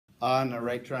on the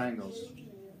right triangles.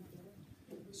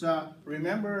 So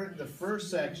remember, the first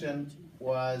section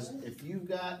was if you've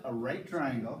got a right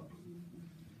triangle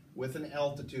with an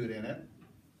altitude in it,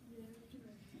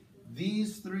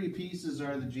 these three pieces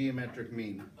are the geometric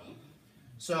mean.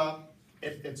 So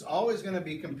it's always going to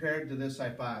be compared to this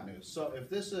hypotenuse. So if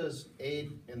this is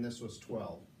 8 and this was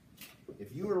 12,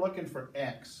 if you were looking for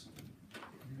x,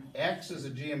 x is a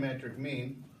geometric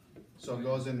mean, so it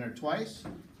goes in there twice.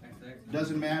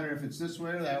 Doesn't matter if it's this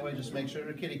way or that way, just make sure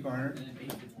they're kitty cornered. And then 8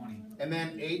 to 20. And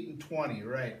then 8 and 20,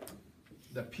 right.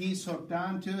 The piece hooked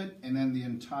onto it, and then the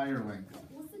entire length.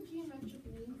 What's the geometric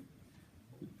mean?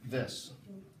 This.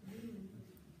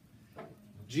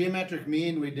 Geometric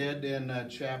mean we did in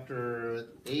chapter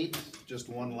 8, just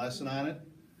one lesson on it.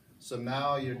 So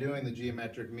now you're doing the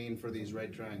geometric mean for these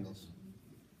right triangles.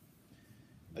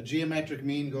 A geometric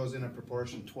mean goes in a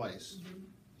proportion twice.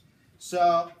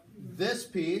 So this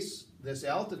piece, this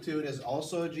altitude, is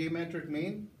also a geometric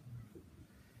mean.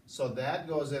 So that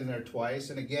goes in there twice.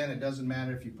 And again, it doesn't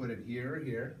matter if you put it here or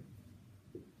here.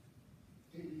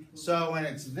 So when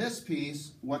it's this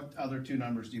piece, what other two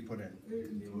numbers do you put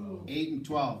in? 8 and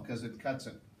 12, because it cuts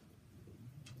it.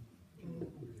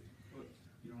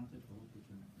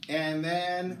 And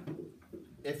then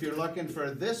if you're looking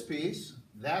for this piece,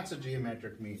 that's a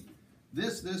geometric mean.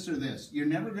 This, or this. You're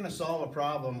never going to solve a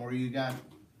problem where you got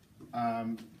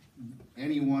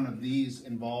any one of these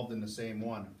involved in the same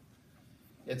one.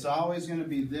 It's always going to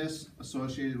be this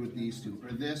associated with these two,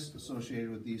 or this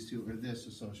associated with these two, or this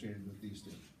associated with these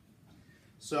two.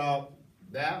 So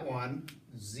that one,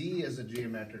 z, is a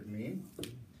geometric mean.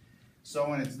 So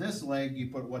when it's this leg, you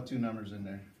put what two numbers in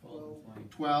there?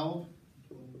 12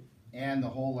 and the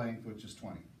whole length, which is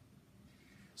 20.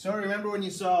 So remember, when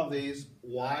you solve these,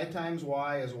 y times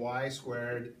y is y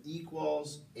squared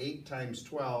equals 8 times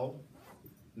 12,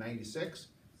 96,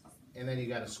 and then you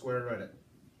got to square root it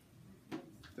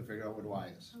to figure out what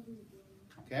y is.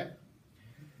 Okay?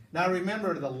 Now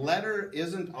remember, the letter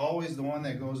isn't always the one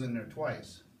that goes in there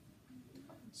twice.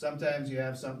 Sometimes you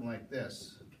have something like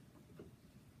this.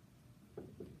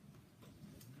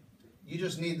 You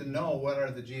just need to know what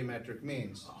are the geometric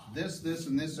means. This,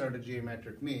 and this are the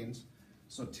geometric means.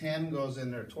 So 10 goes in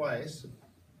there twice.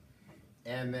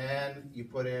 And then you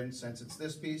put in, since it's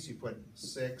this piece, you put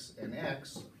 6 and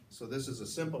x. So this is a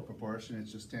simple proportion.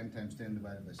 It's just 10 times 10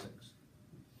 divided by 6.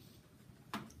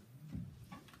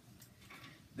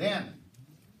 Then,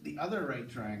 the other right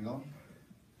triangle.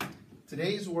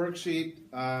 Today's worksheet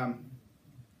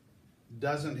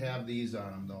doesn't have these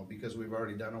on them, though, because we've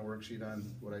already done a worksheet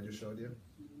on what I just showed you.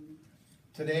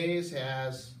 Today's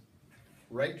has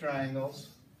right triangles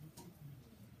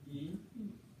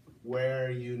where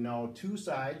you know two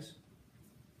sides.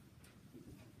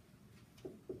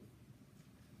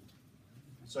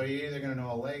 So you're either going to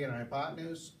know a leg and a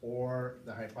hypotenuse, or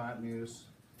the hypotenuse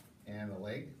and the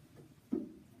leg.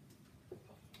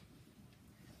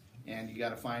 And you got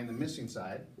to find the missing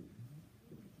side,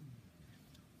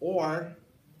 or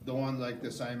the one like the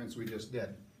assignments we just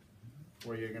did,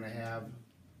 where you're going to have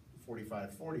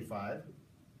 45, 45.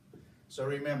 So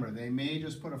remember, they may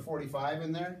just put a 45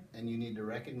 in there, and you need to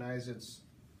recognize it's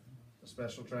a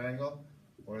special triangle,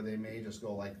 or they may just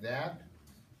go like that,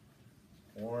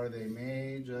 or they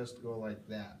may just go like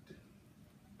that.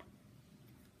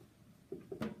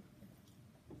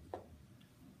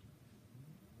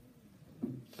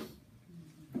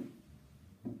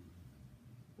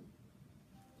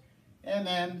 And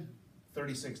then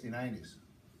 30, 60, 90s.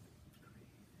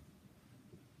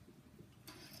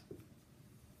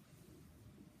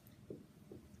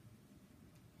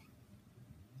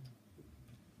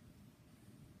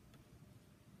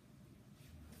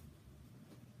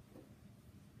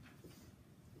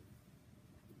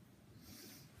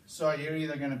 So you're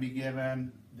either going to be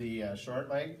given the short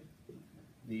leg,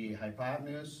 the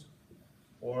hypotenuse,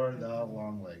 or the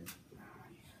long leg.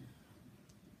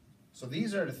 So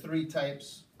these are the three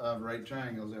types of right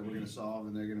triangles that we're going to solve,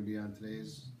 and they're going to be on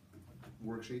today's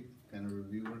worksheet, kind of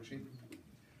review worksheet.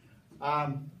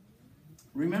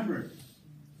 Remember,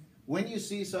 when you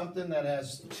see something that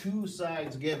has two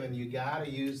sides given, you got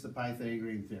to use the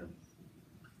Pythagorean theorem.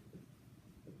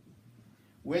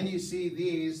 When you see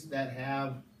these that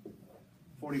have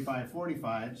 45,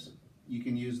 45s, you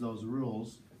can use those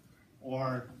rules,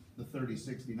 or the 30,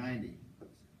 60, 90.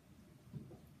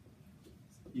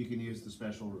 You can use the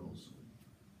special rules.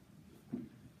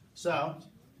 So,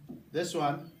 this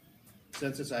one,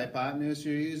 since it's hypotenuse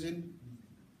you're using,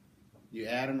 you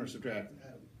add them or subtract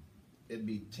them. It'd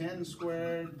be 10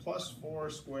 squared plus 4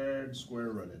 squared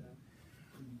square rooted.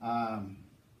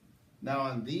 Now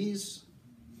on these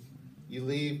you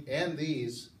leave, and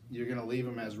these, you're gonna leave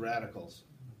them as radicals.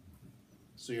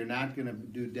 So you're not gonna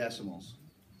do decimals.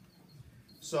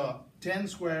 So 10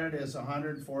 squared is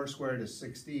 100, 4 squared is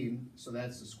 16, so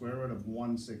that's the square root of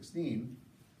 116.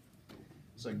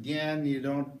 So again, you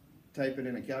don't type it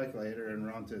in a calculator and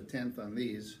round to a tenth on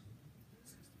these.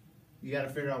 You gotta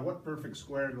figure out what perfect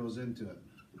square goes into it.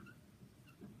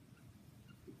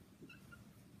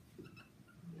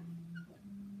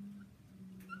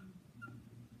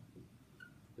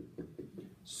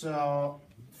 So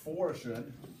 4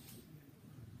 should.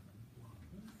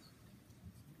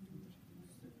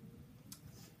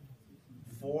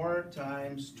 4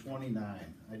 times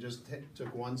 29. I just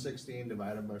took 116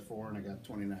 divided by 4 and I got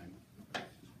 29.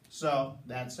 So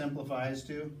that simplifies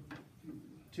to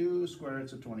 2 square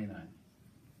roots of 29.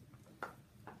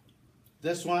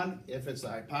 This one, if it's the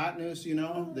hypotenuse, you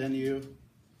know, then you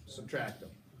subtract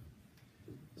them.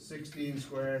 16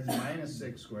 squared minus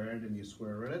 6 squared, and you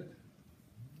square root it,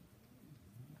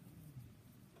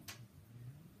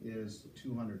 is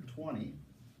 220.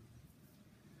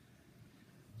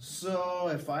 So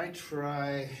if I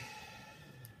try,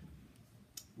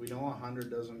 we know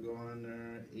 100 doesn't go in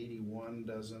there, 81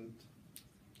 doesn't,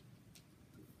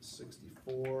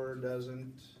 64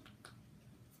 doesn't,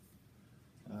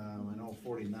 I know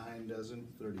 49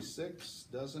 doesn't, 36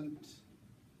 doesn't,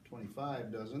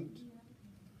 25 doesn't,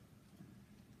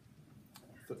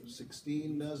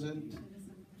 16 doesn't,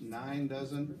 9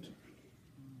 doesn't.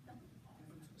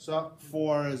 So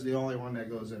 4 is the only one that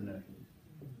goes in there.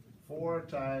 4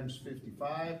 times 55,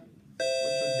 which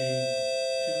would be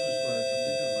 2 square roots of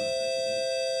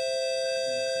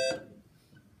 55.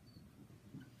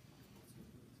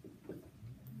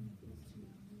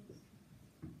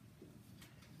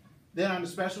 Then on the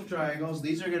special triangles,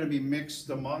 these are going to be mixed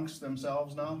amongst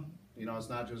themselves now. You know, it's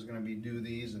not just going to be do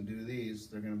these and do these.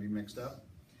 They're going to be mixed up.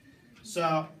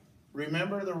 So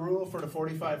remember the rule for the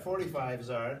 45/45s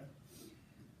are,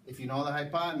 if you know the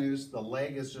hypotenuse, the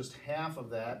leg is just half of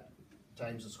that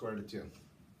times the square root of 2.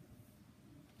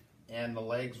 And the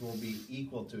legs will be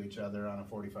equal to each other on a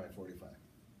 45/45.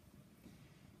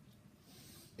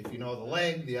 If you know the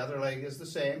leg, the other leg is the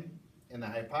same, and the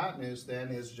hypotenuse then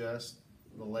is just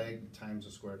the leg times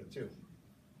the square root of 2.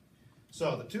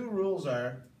 So the two rules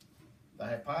are the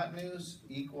hypotenuse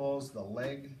equals the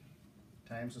leg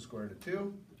times the square root of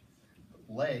 2.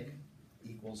 Leg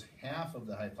equals half of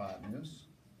the hypotenuse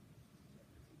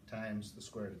times the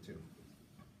square root of 2.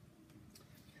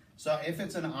 So if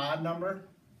it's an odd number,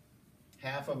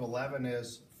 half of 11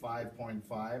 is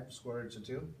 5.5 square roots of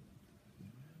 2.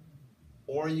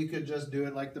 Or you could just do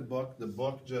it like the book. The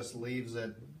book just leaves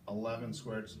it 11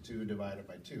 square roots of 2 divided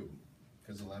by 2,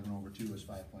 because 11 over 2 is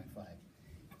 5.5.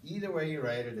 Either way you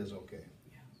write it is okay.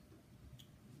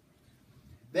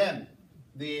 Then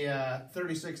the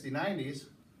 30, 60, 90s,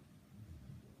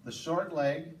 the short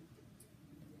leg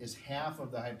is half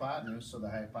of the hypotenuse, so the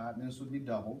hypotenuse would be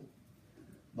doubled.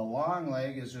 The long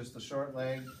leg is just the short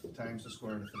leg times the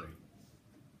square root of 3.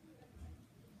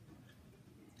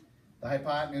 The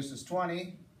hypotenuse is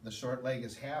 20, the short leg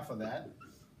is half of that,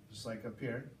 just like up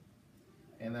here.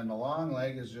 And then the long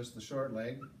leg is just the short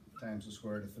leg times the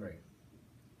square root of 3.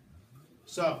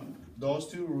 So those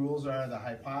two rules are the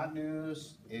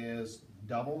hypotenuse is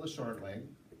double the short leg,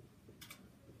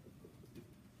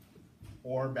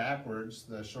 or backwards,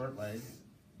 the short leg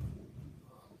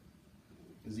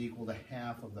is equal to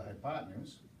half of the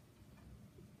hypotenuse.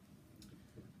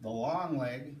 The long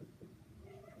leg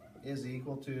is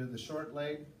equal to the short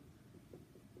leg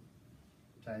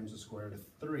times the square root of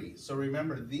 3. So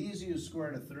remember, these use square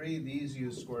root of 3, these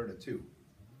use square root of 2.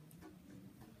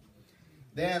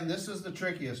 Then this is the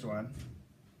trickiest one.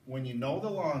 When you know the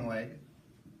long leg,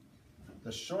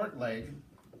 the short leg,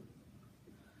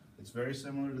 it's very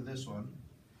similar to this one,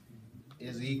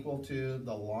 is equal to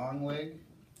the long leg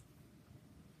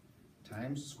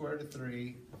times the square root of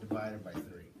 3 divided by 3.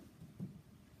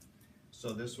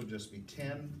 So this would just be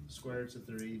 10 square roots of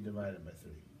 3 divided by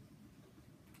 3.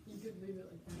 You could leave it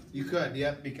like that. You could,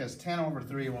 yep, because 10 over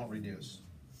 3 won't reduce.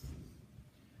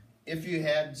 If you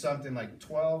had something like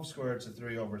 12 square roots of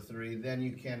 3 over 3, then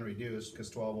you can reduce, because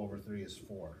 12 over 3 is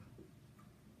 4.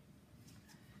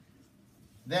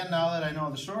 Then now that I know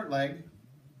the short leg,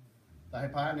 the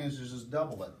hypotenuse is just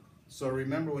double it. So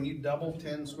remember, when you double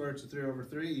 10 square roots of 3 over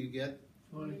 3, you get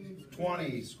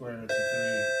 20 square roots of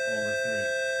 3 over 3.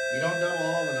 You don't double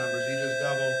all the numbers, you just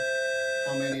double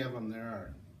how many of them there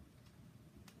are.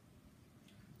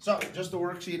 So, just a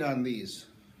worksheet on these.